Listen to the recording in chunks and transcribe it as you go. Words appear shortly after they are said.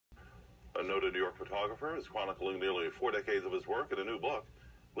A noted New York photographer is chronicling nearly 4 decades of his work in a new book.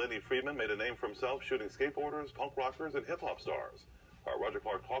 Glen Friedman made a name for himself shooting skateboarders, punk rockers, and hip-hop stars. Our Roger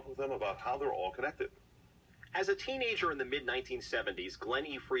Clark talked with him about how they're all connected. As a teenager in the mid-1970s,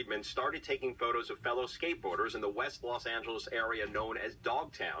 Glen Friedman started taking photos of fellow skateboarders in the West Los Angeles area known as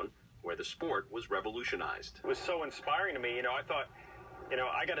Dogtown, where the sport was revolutionized. It was so inspiring to me. I thought,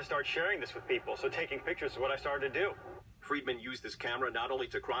 I got to start sharing this with people. So taking pictures is what I started to do. Friedman used his camera not only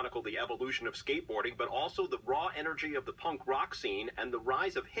to chronicle the evolution of skateboarding, but also the raw energy of the punk rock scene and the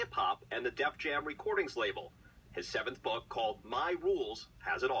rise of hip-hop and the Def Jam Recordings label. His 7th book, called My Rules,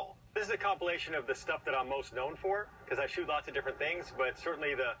 has it all. This is a compilation of the stuff that I'm most known for, because I shoot lots of different things, but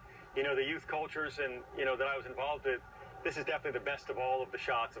certainly the youth cultures and, that I was involved with, this is definitely the best of all of the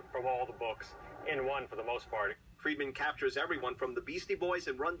shots from all the books in one for the most part. Friedman captures everyone from the Beastie Boys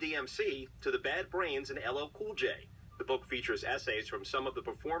and Run-D.M.C. to the Bad Brains and LL Cool J. The book features essays from some of the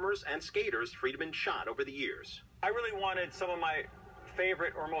performers and skaters Friedman shot over the years. I really wanted some of my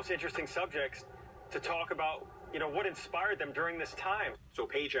favorite or most interesting subjects to talk about, what inspired them during this time. So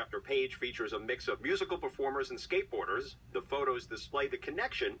page after page features a mix of musical performers and skateboarders. The photos display the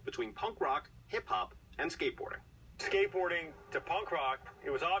connection between punk rock, hip-hop, and skateboarding. Skateboarding to punk rock, it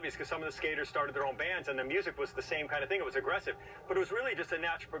was obvious because some of the skaters started their own bands and the music was the same kind of thing. It was aggressive, but it was really just a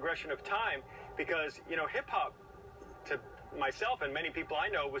natural progression of time because, hip-hop to myself and many people I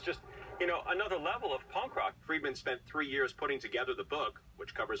know was just, another level of punk rock. Friedman spent 3 years putting together the book,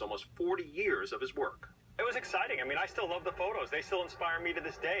 which covers almost 40 years of his work. It was exciting. I still love the photos. They still inspire me to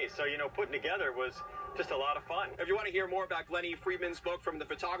this day. So, putting together was just a lot of fun. If you want to hear more about Glen Friedman's book from the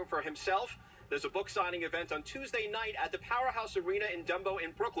photographer himself, there's a book signing event on Tuesday night at the Powerhouse Arena in Dumbo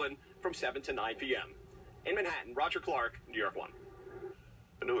in Brooklyn from 7 to 9 p.m. In Manhattan, Roger Clark, New York 1.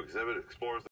 A new exhibit explores